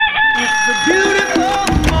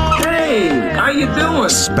Hey, how you doing?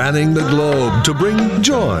 Spanning the globe to bring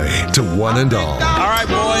joy to one and all. All right,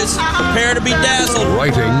 boys, prepare to be dazzled.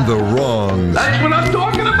 Righting the wrongs. That's what I'm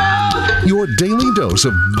talking about. Your daily dose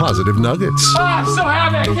of positive nuggets. Oh, I'm so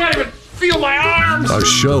happy I can't even feel my arms. A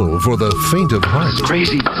show for the faint of heart.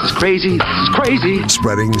 Crazy, it's crazy, it's crazy.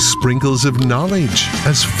 Spreading sprinkles of knowledge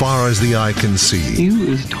as far as the eye can see. You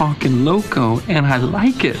is talking loco, and I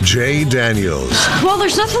like it. Jay Daniels. Well,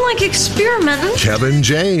 there's nothing like experimenting. Kevin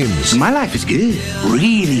James. My life is good.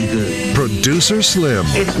 Really good. Producer Slim.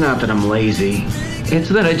 It's not that I'm lazy. It's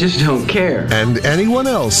that I just don't care. And anyone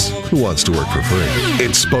else who wants to work for free.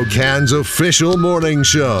 It's Spokane's official morning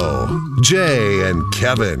show. Jay and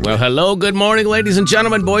Kevin. Well, hello, good morning, ladies and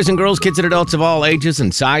gentlemen, boys and girls, kids and adults of all ages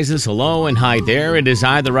and sizes. Hello and hi there. It is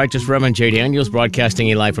I, the Righteous Reverend Jay Daniels,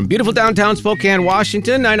 broadcasting a live from beautiful downtown Spokane,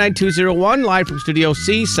 Washington, 99201, live from Studio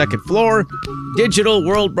C, second floor, Digital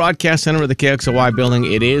World Broadcast Center of the KXOY building.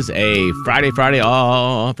 It is a Friday.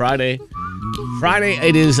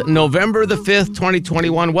 It is November the 5th,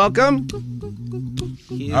 2021. Welcome.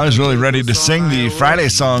 I was really ready to sing the Friday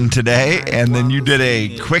song today, and then you did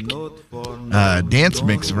a quick dance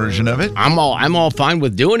mix version of it. I'm all fine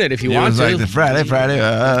with doing it if you want to. It was like the Friday.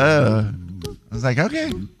 I was like,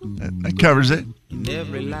 okay, that covers it.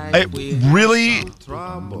 It really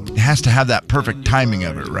has to have that perfect timing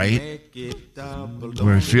of it, right?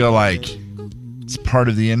 Where I feel like it's part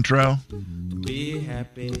of the intro.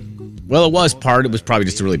 Well, it was part. It was probably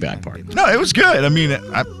just a really bad part. No, it was good. I mean,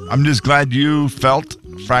 I'm just glad you felt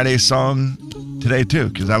Friday's song today, too,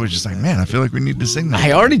 because I was just like, man, I feel like we need to sing that.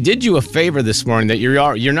 I already did you a favor this morning that you're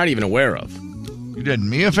not even aware of. You did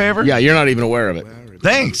me a favor? Yeah, you're not even aware of it.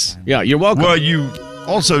 Thanks. Yeah, you're welcome. Well, you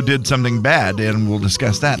also did something bad, and we'll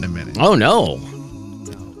discuss that in a minute. Oh, no.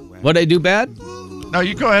 What'd I do bad? No,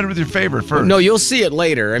 you go ahead with your favor first. No, you'll see it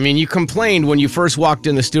later. I mean, you complained when you first walked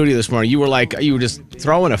in the studio this morning. You were just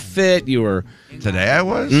throwing a fit. You were... Today I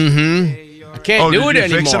was? Mm-hmm. I can't do it anymore.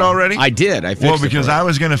 Did you fix it already? I did. I fixed it. Well, because I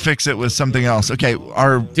was going to fix it with something else. Okay,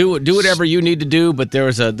 do whatever you need to do, but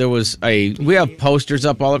we have posters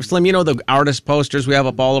up all over. Slim, you know the artist posters we have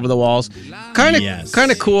up all over the walls? Kind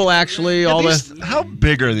of cool, actually. Yeah, how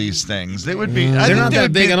big are these things? They would be... They're not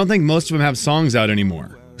that big. I don't think most of them have songs out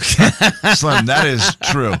anymore. Slim, that is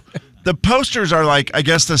true. The posters are like, I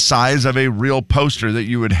guess, the size of a real poster that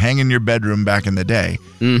you would hang in your bedroom back in the day.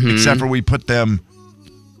 Mm-hmm. Except for we put them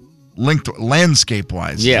linked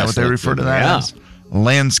landscape-wise. Yes, is that what they refer to that as?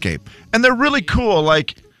 Landscape. And they're really cool.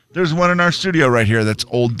 Like, there's one in our studio right here that's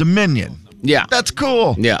Old Dominion. Yeah. That's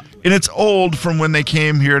cool. Yeah. And it's old from when they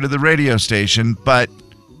came here to the radio station, but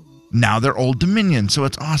now they're Old Dominion, so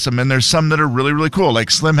it's awesome. And there's some that are really, really cool. Like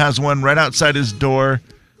Slim has one right outside his door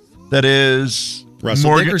that is...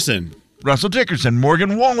 Dickerson. Russell Dickerson.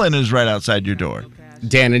 Morgan Wallen is right outside your door.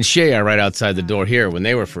 Dan and Shay are right outside the door here when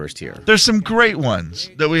they were first here. There's some great ones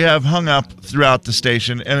that we have hung up throughout the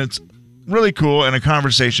station, and it's really cool and a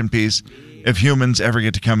conversation piece if humans ever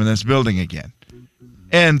get to come in this building again.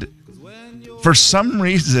 And for some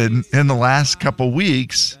reason, in the last couple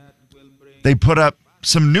weeks, they put up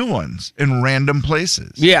some new ones in random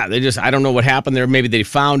places. Yeah, I don't know what happened there. Maybe they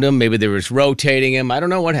found them. Maybe they were just rotating them. I don't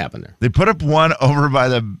know what happened there. They put up one over by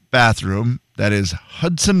the bathroom that is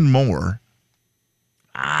Hudson Moore.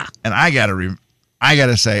 And I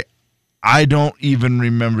gotta say, I don't even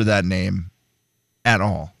remember that name at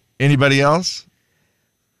all. Anybody else?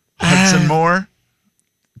 Hudson Moore?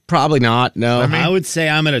 Probably not, no. I would say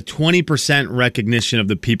I'm at a 20% recognition of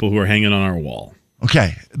the people who are hanging on our wall.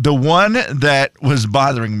 Okay, the one that was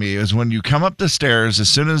bothering me is when you come up the stairs, as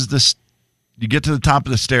soon as you get to the top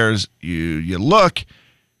of the stairs, you look,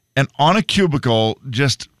 and on a cubicle,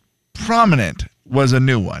 just prominent, was a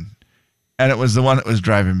new one. And it was the one that was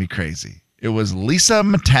driving me crazy. It was Lisa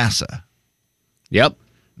Matassa. Yep.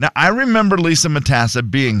 Now, I remember Lisa Matassa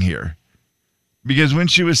being here because when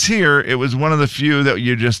she was here, it was one of the few that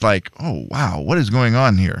you're just like, oh, wow, what is going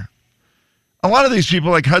on here? A lot of these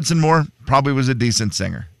people, like Hudson Moore, probably was a decent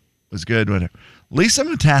singer. Was good, whatever. Lisa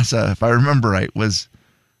Matassa, if I remember right, was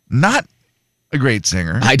not a great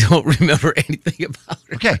singer. I don't remember anything about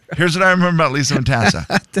her. Okay, here's what I remember about Lisa Matassa.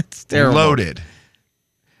 That's terrible. Loaded.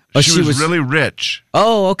 She was really rich.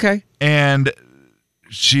 Oh, okay. And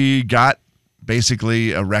she got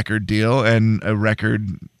basically a record deal and a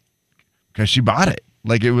record because she bought it.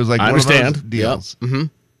 Like it was like one of those deals. Yep. Mm-hmm.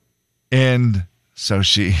 And so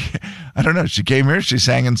she, I don't know, she came here, she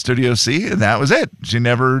sang in Studio C, and that was it. She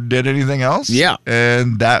never did anything else. Yeah.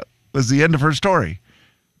 And that was the end of her story.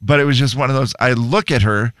 But it was just one of those, I look at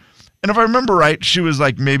her, and if I remember right, she was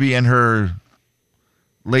like maybe in her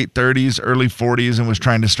late 30s, early 40s, and was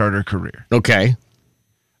trying to start her career. Okay.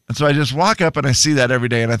 And so I just walk up and I see that every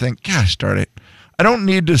day, and I think, gosh, darn it. I don't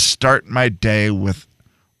need to start my day with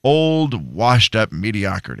old, washed-up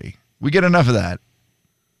mediocrity. We get enough of that.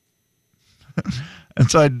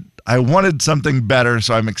 And so I wanted something better,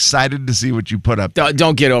 so I'm excited to see what you put up.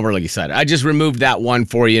 Don't get overly excited. I just removed that one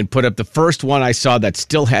for you and put up the first one I saw that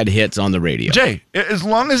still had hits on the radio. Jay, as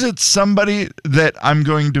long as it's somebody that I'm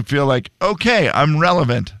going to feel like, okay, I'm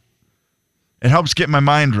relevant, it helps get my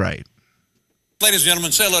mind right. Ladies and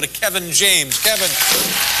gentlemen, say hello to Kevin James. Kevin.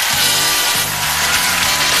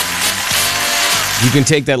 You can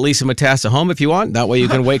take that Lisa Matassa home if you want. That way you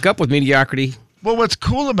can wake up with mediocrity. Well, what's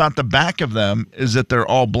cool about the back of them is that they're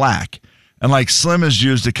all black. And like Slim has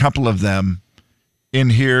used a couple of them in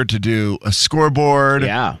here to do a scoreboard.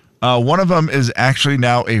 Yeah. One of them is actually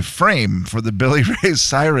now a frame for the Billy Ray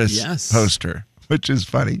Cyrus poster, which is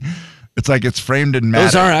funny. It's like it's framed in matte.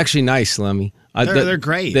 Those are actually nice, Slimmy. They're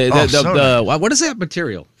great. What is that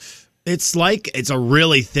material? It's a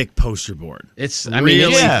really thick poster board. It's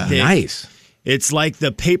really thick. Nice. It's like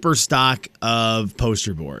the paper stock of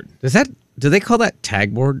poster board. Do they call that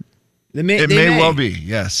tag board? It may well be,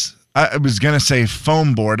 yes. I was going to say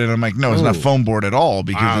foam board, and I'm like, no, it's not foam board at all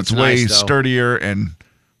because it's way nice, sturdier and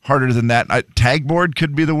harder than that. Tag board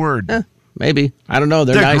could be the word. Maybe. I don't know.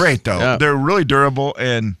 They're They're nice. great, though. Yeah. They're really durable,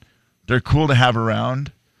 and they're cool to have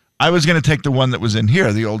around. I was going to take the one that was in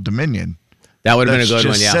here, the Old Dominion. That would have been a good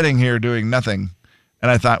one, just yeah. sitting here doing nothing. And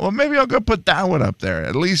I thought, well, maybe I'll go put that one up there.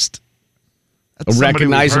 At least a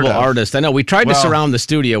recognizable artist. I know. We tried to Well, surround the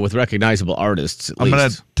studio with recognizable artists, at I'm least. going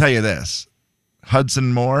to tell you this.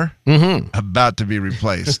 Hudson Moore, about to be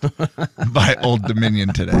replaced by Old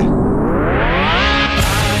Dominion today.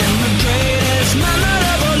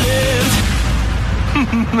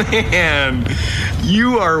 Man,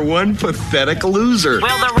 you are one pathetic loser.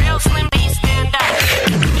 Will the real Slim B stand up?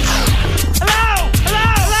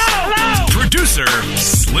 Hello! Producer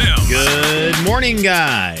Slim. Good morning,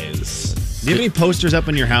 guys. Do you have any posters up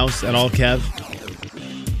in your house at all, Kev?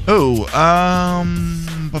 Oh,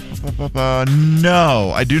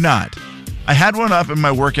 no, I do not. I had one up in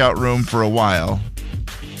my workout room for a while.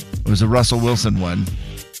 It was a Russell Wilson one.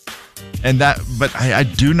 But I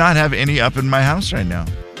do not have any up in my house right now.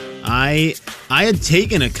 I had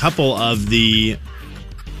taken a couple of the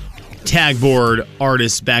tag board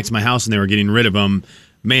artists back to my house and they were getting rid of them.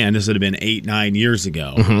 Man, this would have been 8-9 years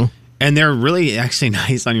ago. Mm-hmm. And they're really actually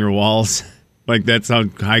nice on your walls. Like, that's how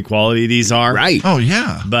high quality these are. Right. Oh,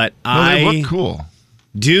 yeah. But they look cool.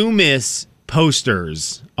 Do miss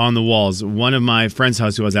posters on the walls. One of my friend's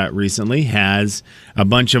house who I was at recently has a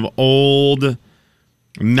bunch of old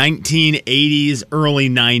 1980s, early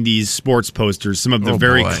 90s sports posters, some of the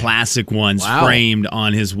very classic ones framed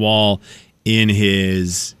on his wall in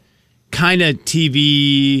his kind of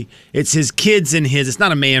TV. It's his kids in his, it's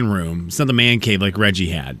not a man room. It's not the man cave like Reggie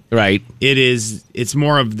had. Right. It's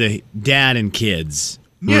more of the dad and kids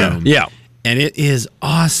room. Yeah. And it is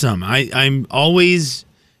awesome. I'm always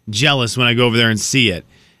jealous when I go over there and see it.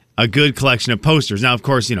 A good collection of posters. Now, of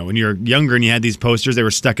course, when you're younger and you had these posters, they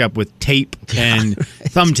were stuck up with tape and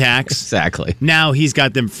thumbtacks. Exactly. Now he's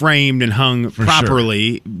got them framed and hung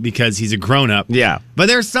properly because he's a grown-up. Yeah. But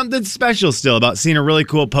there's something special still about seeing a really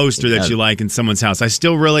cool poster that you like in someone's house. I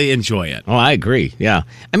still really enjoy it. Oh, I agree. Yeah.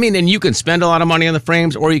 I mean, and you can spend a lot of money on the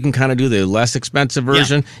frames, or you can kind of do the less expensive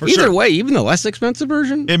version. Yeah, Either way, even the less expensive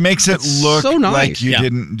version. It makes it look so nice. like you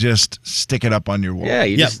didn't just stick it up on your wall. Yeah,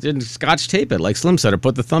 you just didn't scotch tape it like Slim said, or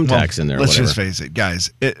put the thumbtacks in there. Let's just face it,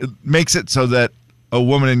 guys. It makes it so that a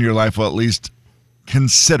woman in your life will at least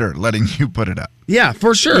consider letting you put it up. Yeah,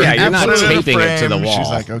 for sure. Yeah, you're not taping it to the wall. She's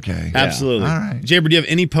like, okay. Absolutely. All right. Jaber, do you have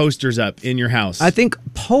any posters up in your house? I think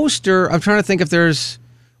I'm trying to think if there's,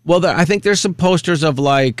 I think there's some posters of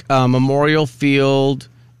like Memorial Field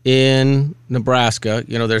in Nebraska.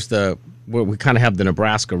 There's where we kind of have the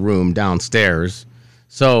Nebraska room downstairs.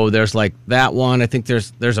 So there's like that one. I think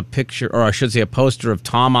there's a picture, or I should say a poster of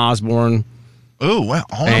Tom Osborne. Oh, wow.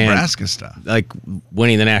 All Nebraska stuff. Like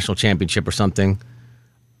winning the national championship or something.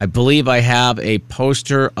 I believe I have a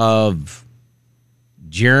poster of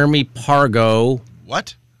Jeremy Pargo.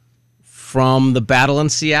 What? From the battle in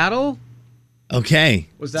Seattle. Okay.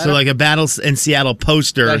 Was that so like a battle in Seattle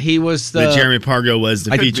poster that he was that Jeremy Pargo was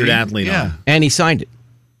the featured athlete on. And he signed it.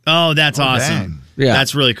 Oh, that's awesome. Dang. Yeah.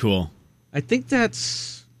 That's really cool. I think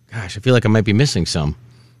that's, I feel like I might be missing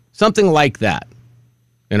something like that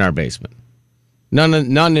in our basement. None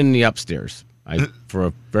in the upstairs. For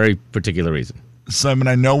a very particular reason. Simon,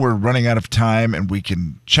 I know we're running out of time and we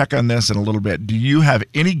can check on this in a little bit. Do you have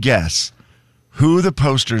any guess who the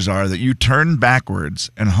posters are that you turned backwards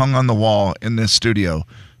and hung on the wall in this studio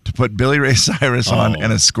to put Billy Ray Cyrus on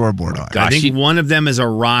and a scoreboard on. I think one of them is a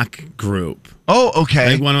rock group. Oh, okay. I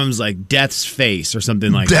think one of them is like Death's Face or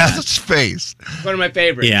something like that. Death's Face. One of my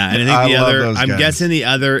favorites. Yeah, and I think the love other, those I'm guys. guessing the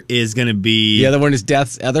other is going to be. The other one is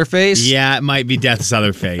Death's other face? Yeah, it might be Death's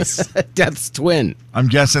other face. Death's twin. I'm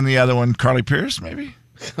guessing the other one, Carly Pierce, maybe?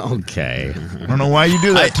 Okay. I don't know why you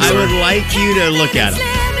do that to I her. would like you to look at them.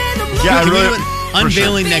 Yeah, I Can really. you do an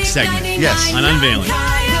unveiling next segment? Yes. An unveiling.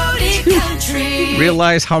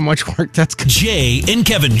 Realize how much work that's going to Jay and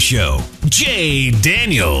Kevin Show. Jay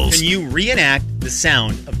Daniels. Can you reenact the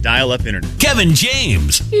sound of dial-up internet? Kevin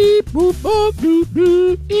James.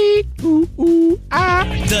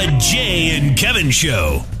 The Jay and Kevin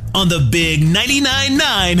Show on the Big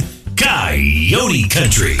 99.9 Coyote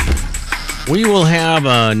Country. We will have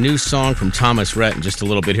a new song from Thomas Rhett in just a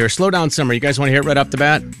little bit here. Slow Down Summer. You guys want to hear it right off the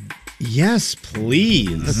bat? Yes,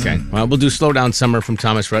 please. Okay. Well, we'll do Slow Down Summer from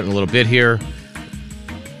Thomas Rhett in a little bit here.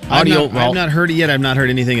 I've not heard it yet. I've not heard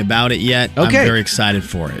anything about it yet. Okay. I'm very excited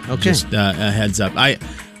for it. Okay. Just a heads up. I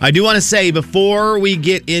do want to say, before we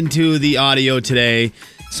get into the audio today,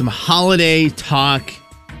 some holiday talk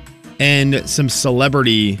and some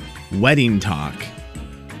celebrity wedding talk.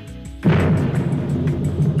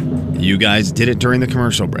 You guys did it during the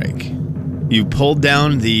commercial break. You pulled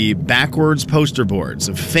down the backwards poster boards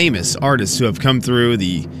of famous artists who have come through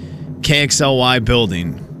the KXLY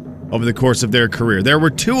building over the course of their career. There were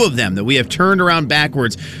two of them that we have turned around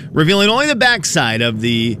backwards, revealing only the backside of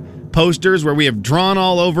the posters where we have drawn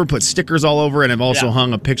all over, put stickers all over, and have also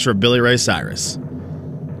hung a picture of Billy Ray Cyrus.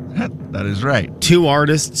 That is right. Two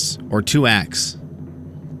artists or two acts.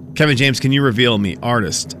 Kevin James, can you reveal me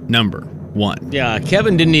artist number one? Yeah,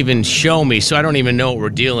 Kevin didn't even show me, so I don't even know what we're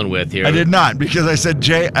dealing with here. I did not, because I said,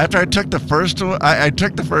 Jay, after I took the first one, I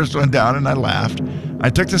took the first one down and I laughed. I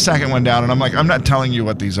took the second one down and I'm like, I'm not telling you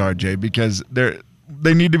what these are, Jay, because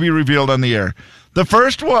they need to be revealed on the air. The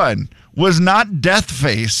first one was not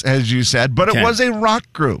Deathface, as you said, but it was a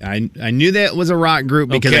rock group. I knew that it was a rock group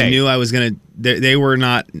because Okay. I knew I was going to, they were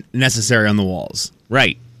not necessary on the walls.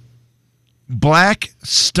 Right. Black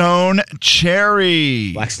Stone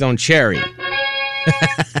Cherry. Blackstone Cherry.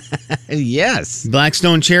 Yes.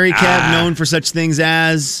 Blackstone Cherry, Kev, known for such things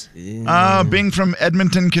as... Being from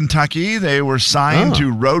Edmonton, Kentucky, they were signed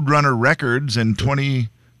to Roadrunner Records in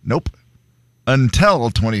until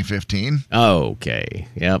 2015. Okay.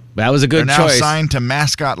 Yep. That was a good They're now choice. signed to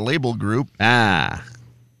Mascot Label Group. Ah.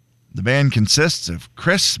 The band consists of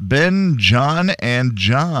Chris, Ben, John, and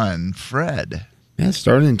John Fred. Yeah, it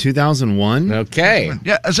started in 2001. Okay.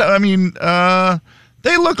 Yeah, so I mean,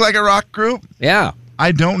 they look like a rock group. Yeah.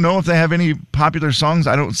 I don't know if they have any popular songs.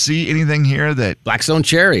 I don't see anything here that Blackstone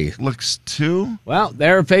Cherry looks too. Well,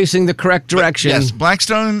 they're facing the correct direction. Yes,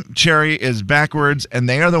 Blackstone Cherry is backwards, and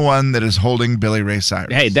they are the one that is holding Billy Ray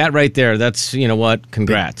Cyrus. Hey, that right there, that's, you know what?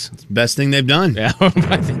 Congrats. Best thing they've done. Yeah, I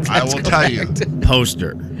think I that's will tell you,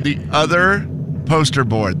 Poster. the other poster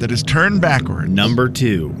board that is turned backward, Number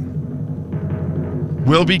 2.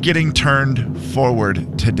 will be getting turned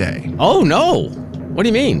forward today. Oh, no. What do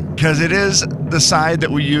you mean? Because it is the side that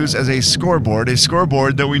we use as a scoreboard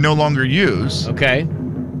that we no longer use Okay.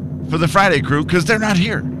 for the Friday crew because they're not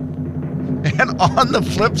here. And on the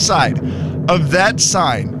flip side of that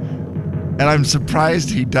sign, and I'm surprised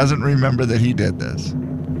he doesn't remember that he did this,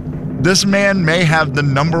 this man may have the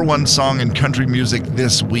number one song in country music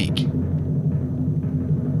this week.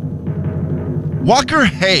 Walker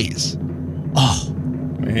Hayes. Oh.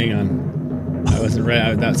 Wait, hang on. I wasn't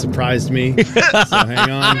ready. That surprised me. So hang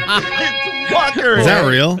on. Walker Is that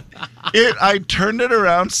Hayes. real? I turned it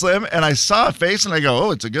around, Slim, and I saw a face, and I go,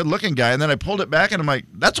 oh, it's a good-looking guy. And then I pulled it back, and I'm like,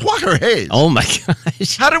 that's Walker Hayes. Oh, my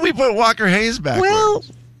gosh. How did we put Walker Hayes back? Well,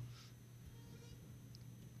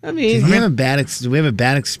 I mean, Did we have a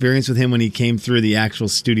bad experience with him when he came through the actual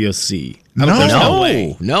Studio C? No. There's no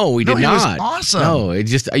way. No, we did he was not. awesome. No, it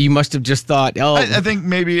just, you must have just thought, oh. I think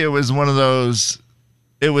maybe it was one of those,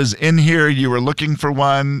 it was in here, you were looking for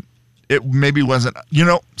one, it maybe wasn't,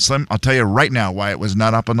 Slim, I'll tell you right now why it was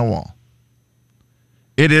not up on the wall.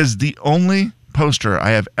 It is the only poster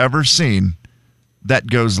I have ever seen that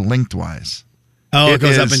goes lengthwise. Oh, it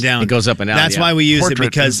goes up and down. It goes up and down. That's yeah. why we use it, Portrait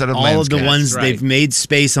because instead of all of the landscape. ones That's right. they've made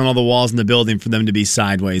space on all the walls in the building for them to be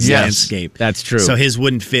sideways Yes. landscape. That's true. So his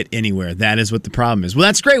wouldn't fit anywhere. That is what the problem is. Well,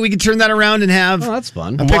 that's great. We can turn that around and have Oh, that's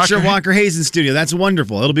fun. a picture of Walker Hayes in studio. That's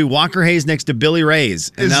wonderful. It'll be Walker Hayes next to Billy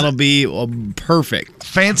Ray's, and that'll be perfect.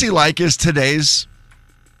 Fancy like is today's,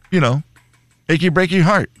 achy breaky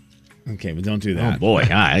heart. Okay, but don't do that. Oh, boy.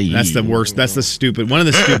 That's the worst. That's the stupid. One of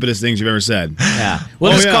the stupidest things you've ever said. Yeah.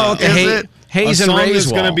 We'll just call it the Is hate. it? Hayes a and song that's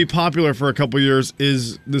Rayswall. going to be popular for a couple years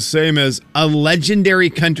is the same as a legendary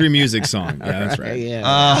country music song. Yeah, that's right. Yeah.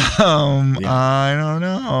 I don't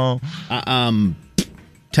know.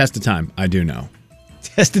 Test of Time, I do know.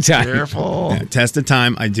 Test of Time. Careful. Yeah, Test of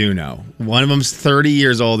Time, I do know. One of them's 30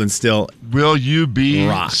 years old and still Will you be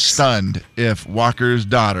rocks. stunned if Walker's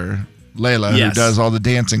daughter, Layla, Yes. who does all the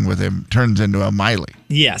dancing with him, turns into a Miley?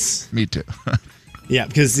 Yes. Me too. Yeah,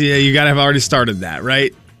 because you got to have already started that,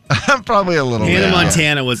 right? Probably a little Hannah bit.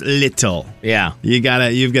 Montana was little. Yeah. You've got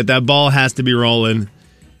that ball has to be rolling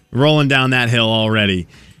down that hill already.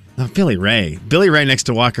 Oh, Billy Ray next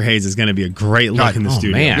to Walker Hayes is going to be a great look in the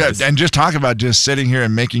studio. man. Yeah, and just talk about just sitting here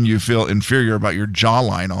and making you feel inferior about your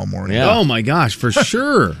jawline all morning. Yeah. Oh my gosh, for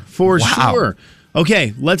sure. For Wow. sure.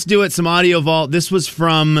 Okay, let's do it. Some audio vault. This was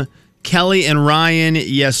from Kelly and Ryan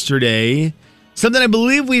yesterday. Something I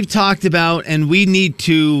believe we've talked about and we need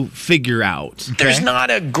to figure out. There's not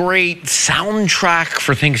a great soundtrack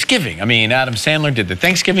for Thanksgiving. I mean, Adam Sandler did the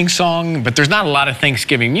Thanksgiving song, but there's not a lot of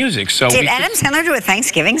Thanksgiving music. So Did Adam Sandler do a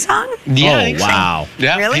Thanksgiving song? Yeah, I Oh, think so. wow.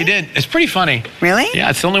 Yeah, Really? he did. It's pretty funny. Really? Yeah,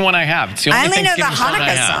 it's the only one I have. It's the I only only know the Thanksgiving song I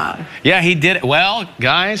Hanukkah have. song. Yeah, he did it. Well,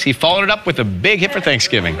 guys, he followed it up with a big hit for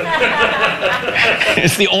Thanksgiving.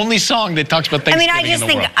 It's the only song that talks about I mean,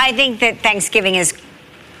 Thanksgiving I think that Thanksgiving is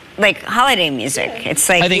like holiday music. It's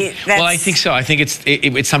like I think so. I think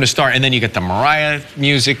it's time to start, and then you got the Mariah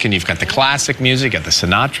music, and you've got the classic music, you got the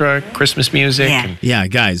Sinatra Christmas music. Yeah. And Yeah,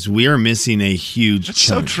 guys, we are missing a huge It's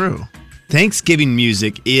so chunk. true. Thanksgiving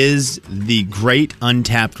music is the great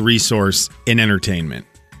untapped resource in entertainment.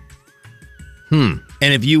 And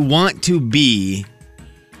if you want to be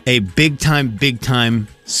a big time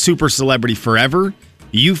super celebrity forever,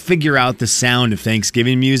 you figure out the sound of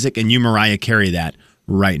Thanksgiving music and you Mariah Carey that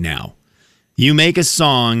right now. You make a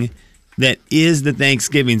song that is the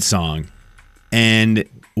Thanksgiving song and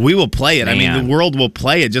we will play it. I mean, Man. the world will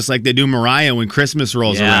play it just like they do Mariah when Christmas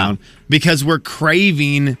rolls Yeah. around because we're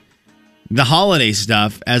craving the holiday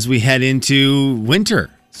stuff as we head into winter.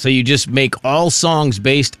 So you just make all songs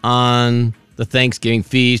based on the Thanksgiving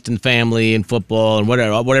feast and family and football and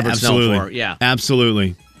whatever it's known for. Yeah.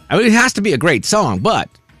 Absolutely. I mean, it has to be a great song, but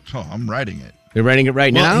Oh, I'm writing it. you're writing it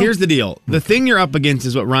right Well, now? here's the deal. The thing you're up against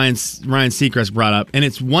is what Ryan Seacrest brought up, and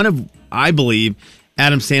it's one of, I believe,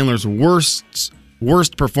 Adam Sandler's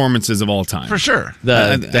worst performances of all time. For sure. the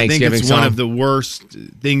I think Thanksgiving it's song. one of the worst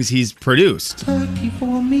things he's produced. Turkey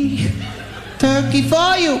for me, turkey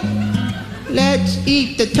for you. Let's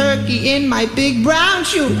eat the turkey in my big brown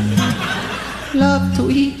shoe. Love to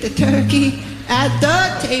eat the turkey at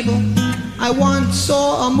the table. I once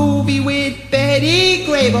saw a movie with Betty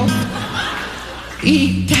Grable.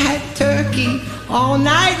 Eat that turkey all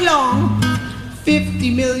night long.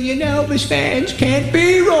 50 million Elvis fans can't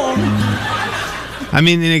be wrong. I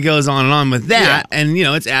mean, and it goes on and on with that, and you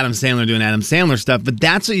know, it's Adam Sandler doing Adam Sandler stuff, but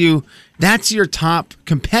that's your top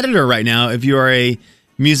competitor right now if you are a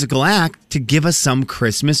musical act to give us some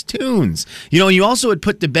Christmas tunes. You know, you also would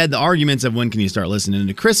put to bed the arguments of when can you start listening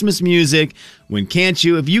to Christmas music, when can't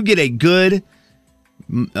you? If you get a good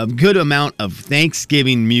amount of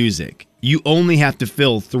Thanksgiving music, you only have to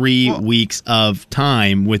fill 3 weeks of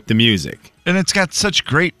time with the music. And it's got such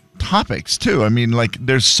great topics, too. I mean, like,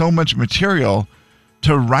 there's so much material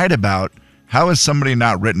to write about. How has somebody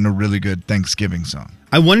not written a really good Thanksgiving song?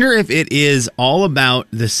 I wonder if it is all about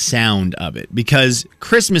the sound of it, because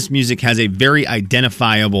Christmas music has a very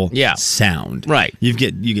identifiable sound. Right. You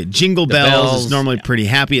get jingle bells. It's normally pretty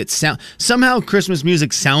happy. It somehow Christmas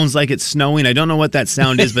music sounds like it's snowing. I don't know what that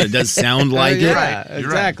sound is, but it does sound like it. Yeah,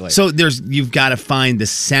 exactly. So you've got to find the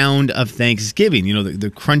sound of Thanksgiving. You know, the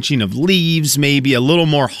crunching of leaves, maybe a little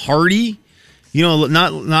more hearty. You know,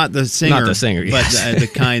 not the singer, Not the singer, but yes. the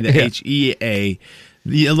kind, the HEA.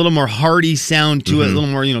 A little more hearty sound to it, a little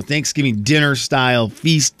more, Thanksgiving dinner style,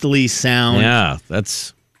 feastly sound. Yeah,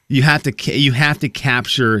 that's you have to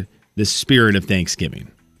capture the spirit of Thanksgiving.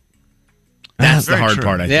 That's the very hard true.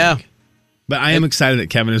 part, I think. But I am excited that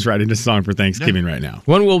Kevin is writing a song for Thanksgiving right now.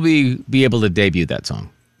 When will we be able to debut that song?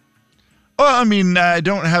 Well, I mean, I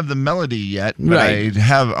don't have the melody yet, but Right.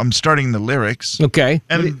 I'm starting the lyrics. Okay.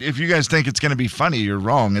 And if you guys think it's going to be funny, you're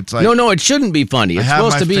wrong. It's like, No, it shouldn't be funny. I It's have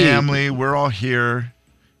supposed my to be family. We're all here,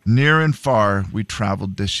 near and far. We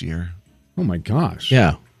traveled this year. Oh my gosh.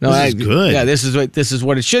 Yeah. No, This is good. Yeah, this is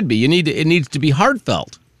what it should be. It needs to be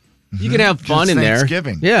heartfelt. You can have fun It's in there.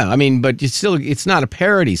 Thanksgiving. Yeah, I mean, but it's not a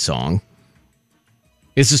parody song.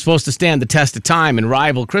 This is supposed to stand the test of time and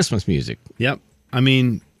rival Christmas music. Yep. I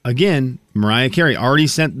mean, again, Mariah Carey already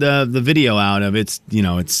sent the video out of it's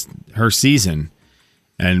her season,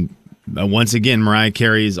 and Once again, Mariah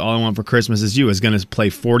Carey's All I Want for Christmas Is You is going to play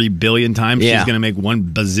 40 billion times. Yeah. She's going to make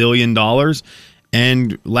 $1 bazillion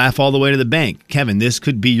and laugh all the way to the bank. Kevin, this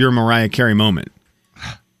could be your Mariah Carey moment.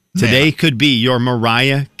 Today could be your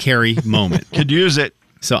Mariah Carey moment. Could use it.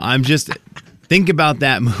 So I'm just think about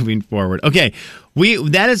that moving forward. Okay,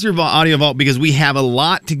 that is your audio vault because we have a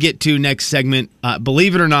lot to get to next segment.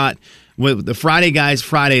 Believe it or not, with the Friday Guys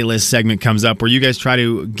Friday List segment comes up where you guys try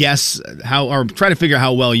to guess or try to figure out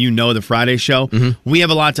how well you know the Friday show. Mm-hmm. We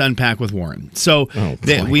have a lot to unpack with Warren. So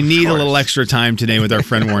we need a little extra time today with our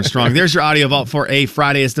friend Warren Strong. There's your audio vault for a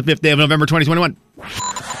Friday. It's the 5th day of November 2021.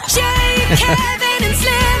 Jay, Kevin, and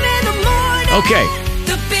Slim in the morning. Okay.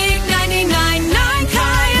 The big 99.9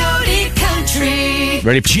 Coyote Country.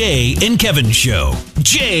 Ready? Jay and Kevin Show.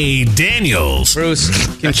 Jay Daniels. Bruce,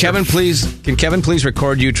 can Kevin please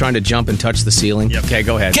record you trying to jump and touch the ceiling? Yep. Okay,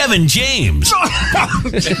 go ahead. Kevin James.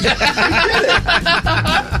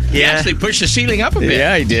 He actually pushed the ceiling up a bit.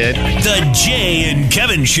 Yeah, he did. The Jay and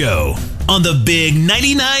Kevin Show on the big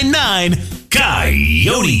 99.9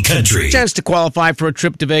 Coyote Country. Chance to qualify for a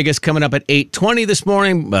trip to Vegas coming up at 8:20 this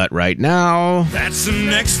morning, but right now, That's the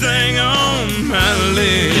next thing on my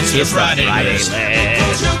list. it's the Friday list.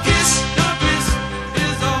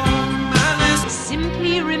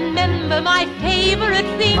 Simply remember my favorite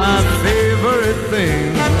thing. favorite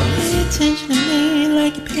thing. Pay attention to me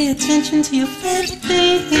like you pay attention to your favorite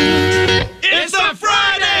thing. It's the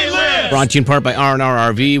Friday list. Brought to you in part by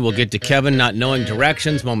R&R RV. We'll get to Kevin not knowing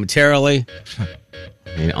directions momentarily.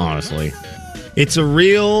 I mean, honestly. It's a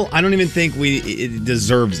real. I don't even think it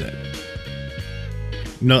deserves it.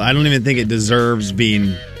 No, I don't even think it deserves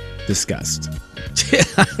being discussed.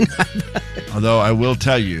 Although I will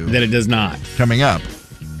tell you that it does not. Coming up,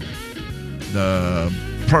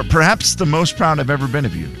 perhaps the most proud I've ever been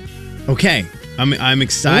of you. Okay, I'm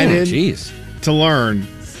excited to learn.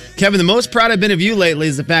 Kevin, the most proud I've been of you lately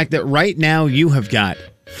is the fact that right now you have got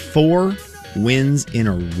 4 wins in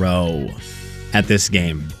a row at this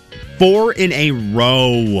game. 4 in a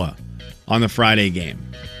row on the Friday game.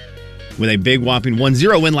 With a big whopping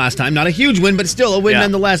 1-0 win last time. Not a huge win, but still a win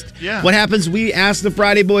nonetheless. Yeah. What happens? We ask the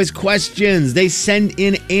Friday Boys questions. They send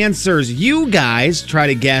in answers. You guys try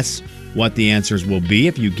to guess what the answers will be.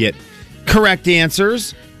 If you get correct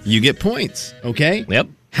answers, you get points. Okay? Yep.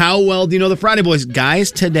 How well do you know the Friday Boys? Guys,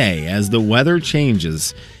 today, as the weather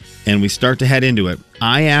changes and we start to head into it,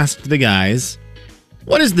 I asked the guys,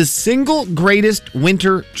 what is the single greatest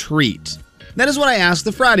winter treat? That is what I asked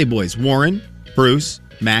the Friday Boys. Warren, Bruce,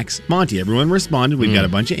 Max, Monty. Everyone responded. We've got a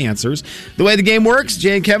bunch of answers. The way the game works,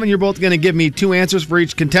 Jay and Kevin, you're both going to give me 2 answers for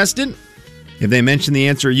each contestant. If they mention the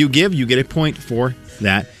answer you give, you get a point for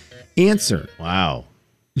that answer. Wow.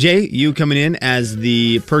 Jay, you coming in as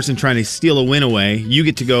the person trying to steal a win away. You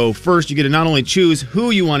get to go first. You get to not only choose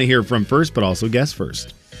who you want to hear from first, but also guess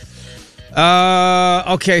first.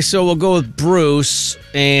 Okay, so we'll go with Bruce,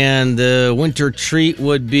 and the winter treat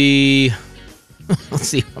would be, let's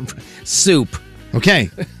see, soup. Okay.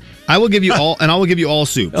 I will give you all, and I will give you all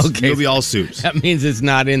soups. Okay. You'll be all soups. That means it's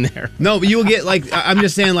not in there. No, but you will get, like, I'm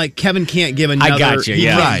just saying, like, Kevin can't give another. I got you, He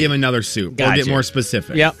yeah. can't give another soup. We'll get more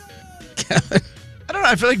specific. Yep. I don't know.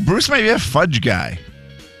 I feel like Bruce might be a fudge guy.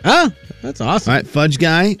 Huh? That's awesome. All right, fudge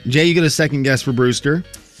guy. Jay, you get a second guess for Brewster.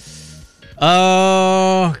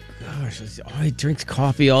 Gosh. Oh, he drinks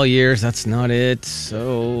coffee all year. So that's not it.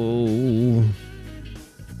 So,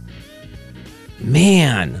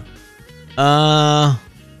 man.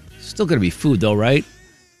 Still going to be food, though, right?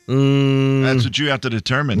 That's what you have to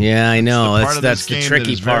determine. Yeah, I know. That's the game tricky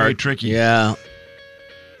that is part. Very tricky. Yeah.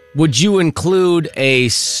 Would you include a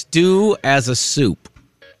stew as a soup?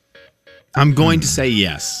 I'm going to say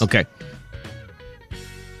yes. Okay.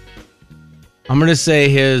 I'm going to say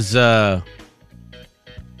his. I'm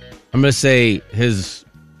going to say his.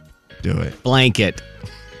 Do it. Blanket.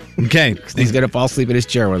 Okay. He's going to fall asleep in his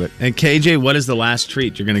chair with it. And KJ, what is the last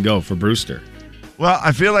treat you're going to go for Brewster? Well,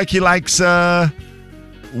 I feel like he likes,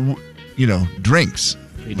 drinks.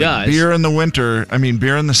 He does. Beer in the winter. I mean,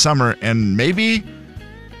 beer in the summer, and maybe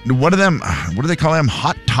what do they call them?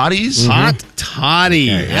 Hot toddies? Mm-hmm. Hot toddy.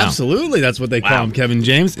 Yeah. Absolutely. That's what they call them, Kevin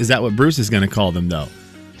James. Is that what Bruce is going to call them, though?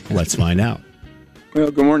 Let's find out. Well,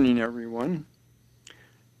 good morning, everyone.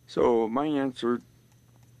 So my answer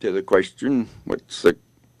to the question, what's the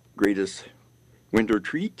greatest winter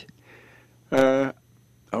treat? I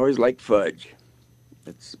always like fudge.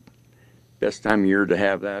 It's the best time of year to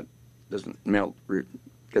have that. Doesn't melt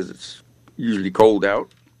because it's usually cold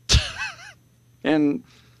out. And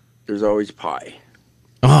there's always pie.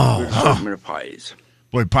 Oh. Assortment of pies.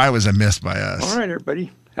 Boy, pie was a miss by us. All right,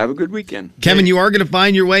 everybody. Have a good weekend. Kevin, you are going to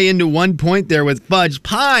find your way into 1 point there with fudge.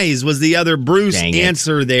 Pies was the other Bruce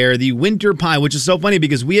answer there. The winter pie, which is so funny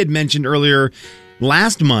because we had mentioned earlier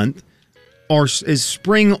last month, or is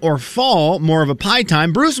spring or fall more of a pie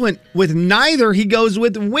time? Bruce went with neither. He goes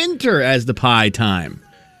with winter as the pie time.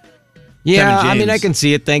 Yeah, I mean, I can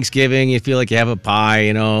see it. Thanksgiving, you feel like you have a pie,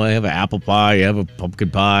 you have an apple pie, you have a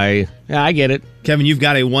pumpkin pie. Yeah, I get it. Kevin, you've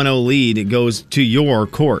got a 1-0 lead. It goes to your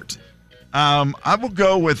court. I will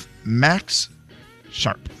go with Max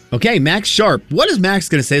Sharp. Okay, Max Sharp. What is Max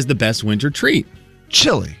going to say is the best winter treat?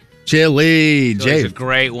 Chili. Jay. It's a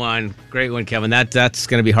great one. Great one, Kevin. That's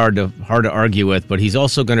going to be hard to argue with, but he's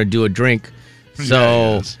also going to do a drink.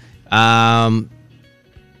 So,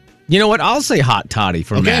 you know what? I'll say hot toddy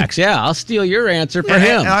for Max. Yeah, I'll steal your answer for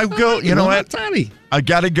him. And I go, you know what? Toddy. I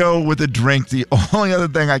got to go with a drink. The only other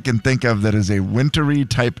thing I can think of that is a wintry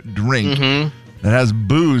type drink that has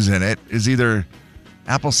booze in it is either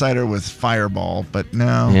apple cider with Fireball, but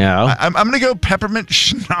no. Yeah. I'm going to go peppermint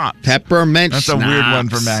schnapps. Peppermint That's schnapps. a weird one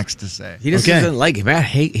for Max to say. He just doesn't like it.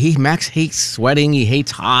 Max hates sweating. He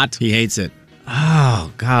hates hot. He hates it.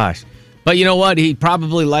 Oh, gosh. But you know what? He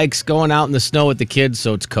probably likes going out in the snow with the kids,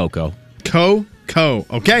 so it's Cocoa. Cocoa.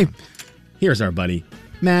 Okay. Here's our buddy,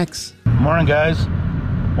 Max. Morning, guys.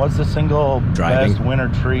 What's the single Driving. best winter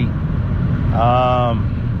treat?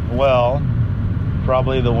 Well,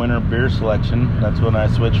 probably the winter beer selection. That's when I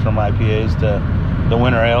switched from IPAs to the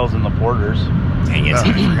winter ales and the porters. Dang it.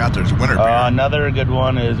 I forgot there's winter beer. Another good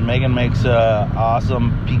one is Megan makes a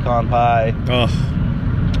awesome pecan pie. Oh,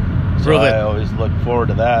 So I always look forward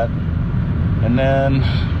to that. And then,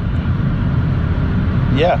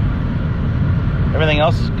 yeah, everything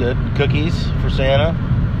else is good. Cookies for Santa.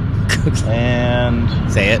 And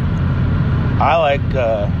say it. I like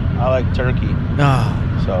turkey.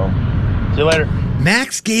 Oh. So, see you later.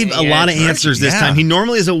 Max gave a lot of answers this time. He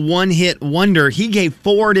normally is a one-hit wonder. He gave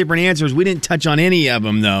 4 different answers. We didn't touch on any of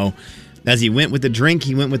them, though. As he went with the drink,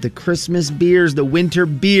 he went with the Christmas beers, the winter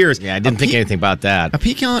beers. Yeah, I didn't think anything about that. A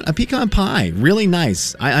pecan pie, really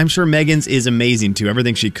nice. I'm sure Megan's is amazing too.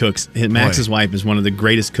 Everything she cooks. Max's wife is one of the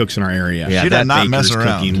greatest cooks in our area. Yeah, she does not mess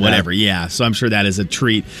around. Cooking, whatever. Yeah, so I'm sure that is a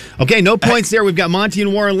treat. Okay, no points there. We've got Monty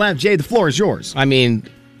and Warren left. Jay, the floor is yours. I mean,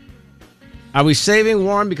 are we saving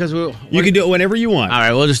Warren because we? You can do it whenever you want. All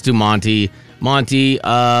right, we'll just do Monty.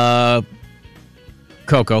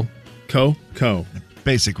 Coco.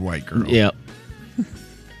 Basic white girl. Yep.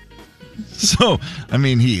 So, I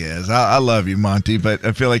mean, he is. I love you, Monty, but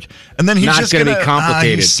I feel like, and then he's Not just gonna going be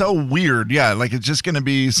complicated. He's so weird. Yeah, like it's just going to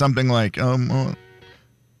be something like,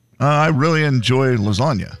 I really enjoy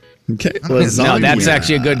lasagna. Okay, No, that's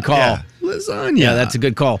actually a good call. Yeah. Lasagna. Yeah, that's a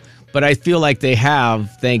good call. But I feel like they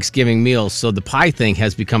have Thanksgiving meals, so the pie thing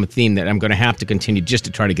has become a theme that I'm going to have to continue just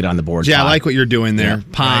to try to get on the board. Yeah, pie. I like what you're doing there. Yeah,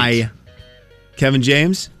 Pie. right. Kevin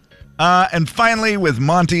James? And finally, with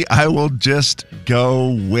Monty, I will just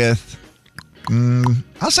go with,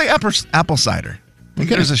 I'll say apple cider. I think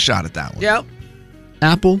there's a shot at that one. Yep.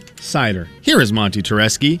 Apple cider. Here is Monty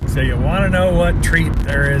Tereski. So you want to know what treat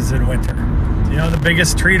there is in winter? Do you know the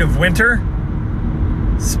biggest treat of winter?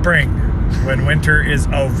 Spring, when winter is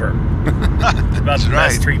over. It's about the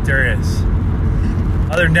best treat there is.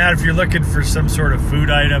 Other than that, if you're looking for some sort of food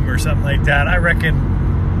item or something like that, I reckon,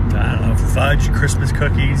 I don't know, fudge, Christmas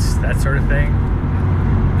cookies, that sort of thing.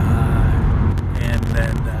 And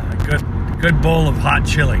then a good bowl of hot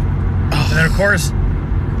chili. And then, of course,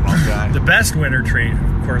 the best winter treat,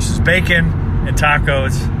 of course, is bacon and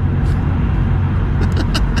tacos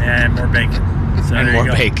and more bacon. So And there you more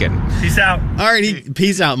go. bacon. Peace out. All right,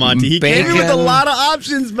 peace out, Monty. He came in with a lot of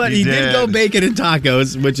options, but he did go bacon and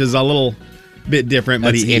tacos, which is a little bit different.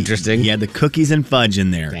 But That's interesting. He had the cookies and fudge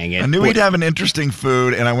in there. Dang it. I knew he'd have an interesting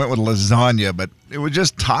food, and I went with lasagna, but it was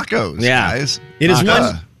just tacos, guys. It is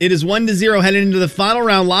Taco. It is 1-0 headed into the final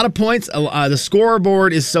round. A lot of points. The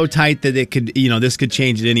scoreboard is so tight that it could, this could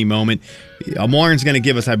change at any moment. Warren's going to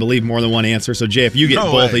give us, I believe, more than one answer. So, Jay, if you get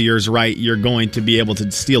both of yours right, you're going to be able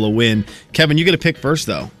to steal a win. Kevin, you get to pick first,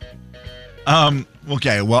 though.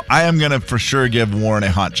 Okay, well, I am going to for sure give Warren a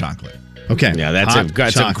hot chocolate. Okay. Yeah, that's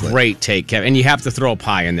a great take, Kevin. And you have to throw a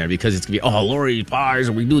pie in there because it's going to be, Lori's pies,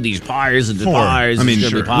 and we do these pies and the pies. I mean, it's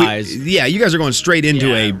gonna be pies. You guys are going straight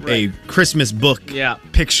into a Christmas book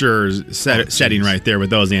picture setting right there with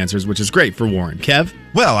those answers, which is great for Warren. Kev?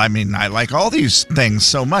 Well, I mean, I like all these things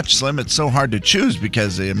so much, Slim. It's so hard to choose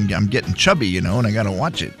because I'm getting chubby, and I got to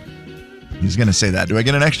watch it. He's going to say that. Do I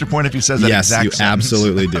get an extra point if he says that exact Yes, you sentence?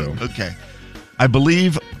 absolutely do. Okay. I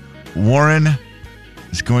believe Warren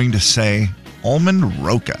is going to say almond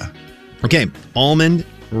roca. Okay, almond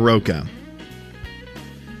roca.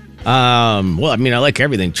 Well, I mean, I like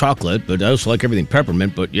everything chocolate, but I also like everything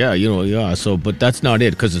peppermint. But yeah. So, but that's not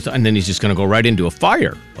it, and then he's just going to go right into a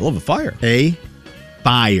fire. I love a fire. A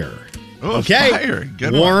fire. Oh, okay. Fire.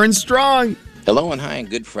 Good Warren one. Strong. Hello and hi, and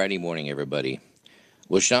good Friday morning, everybody.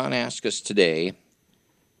 Well, Sean asked us today,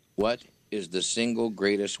 what is the single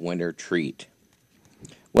greatest winter treat?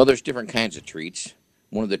 Well, there's different kinds of treats.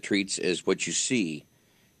 One of the treats is what you see,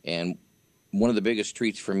 and one of the biggest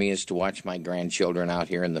treats for me is to watch my grandchildren out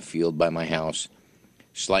here in the field by my house,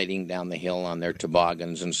 sliding down the hill on their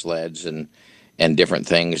toboggans and sleds and different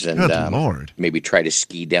things, and Good Lord. maybe try to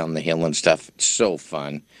ski down the hill and stuff. It's so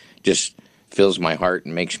fun. Just fills my heart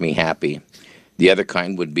and makes me happy. The other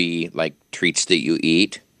kind would be like treats that you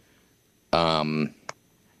eat in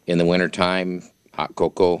the wintertime, hot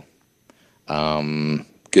cocoa,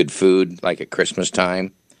 good food like at Christmas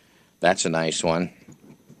time. That's a nice one.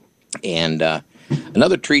 And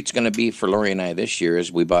another treat's going to be for Lori and I this year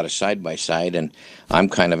is we bought a side-by-side, and I'm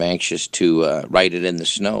kind of anxious to ride it in the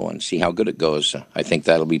snow and see how good it goes. I think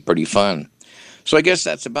that'll be pretty fun. So I guess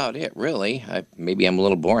that's about it, really. Maybe I'm a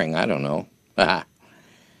little boring. I don't know.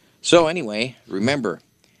 So anyway, remember,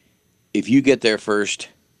 if you get there first,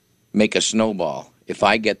 make a snowball. If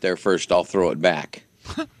I get there first, I'll throw it back.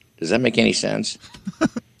 Does that make any sense?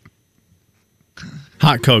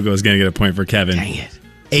 Hot cocoa is going to get a point for Kevin. Dang it.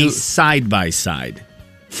 A side-by-side,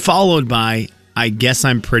 followed by, I guess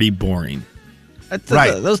I'm pretty boring.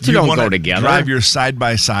 Right. Those two You don't wanna go together. Drive your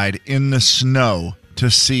side-by-side in the snow to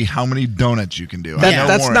see how many donuts you can do. I know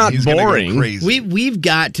That's Warren, not he's gonna go boring. crazy. We've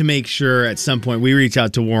got to make sure at some point we reach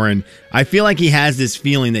out to Warren. I feel like he has this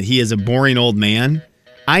feeling that he is a boring old man.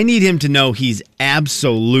 I need him to know he's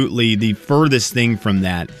absolutely the furthest thing from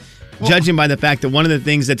that. Judging by the fact that one of the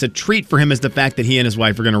things that's a treat for him is the fact that he and his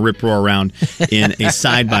wife are going to rip-roar around in a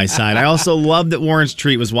side-by-side. I also love that Warren's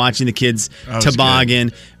treat was watching the kids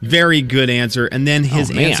toboggan. Very good answer. And then his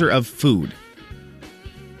answer of food.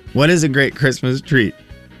 What is a great Christmas treat?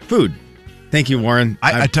 Food. Thank you, Warren.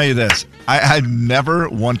 I tell you this. I've never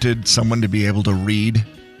wanted someone to be able to read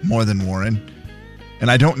more than Warren. And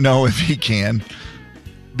I don't know if he can.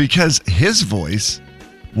 Because his voice...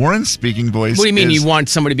 Warren's speaking voice. What do you mean you want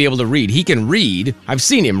somebody to be able to read? He can read. I've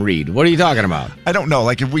seen him read. What are you talking about? I don't know.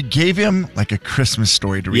 Like if we gave him like a Christmas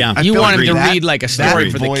story to read. Yeah, I you feel want like him to that- read like a story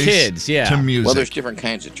that for the voice kids. Yeah. To music. Well, there's different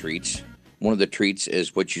kinds of treats. One of the treats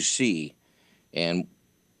is what you see. And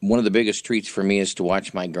one of the biggest treats for me is to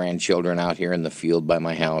watch my grandchildren out here in the field by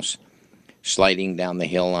my house, sliding down the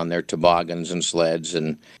hill on their toboggans and sleds.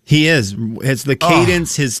 And he is. It's the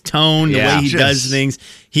cadence, his tone, the way he does things.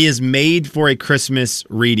 He is made for a Christmas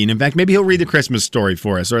reading. In fact, maybe he'll read the Christmas story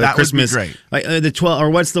for us, or the That would be Christmas, great. like the 12, or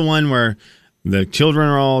what's the one where the children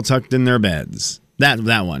are all tucked in their beds? That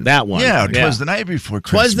one. That one. Yeah, it was the night before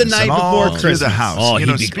 'Twas Christmas. the night and all before through Christmas. the house. Oh, you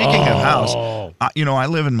know, he'd be- speaking of house, I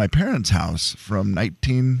live in my parents' house from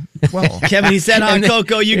 1912. Kevin, he said on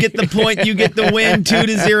Coco, you get the point, you get the win,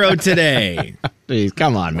 2-0 today. Jeez,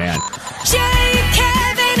 come on, man. Jay,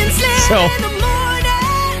 Kevin, and Slim So- in the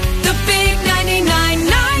morning. The big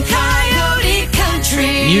 99.9 Coyote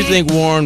Country. You think Warren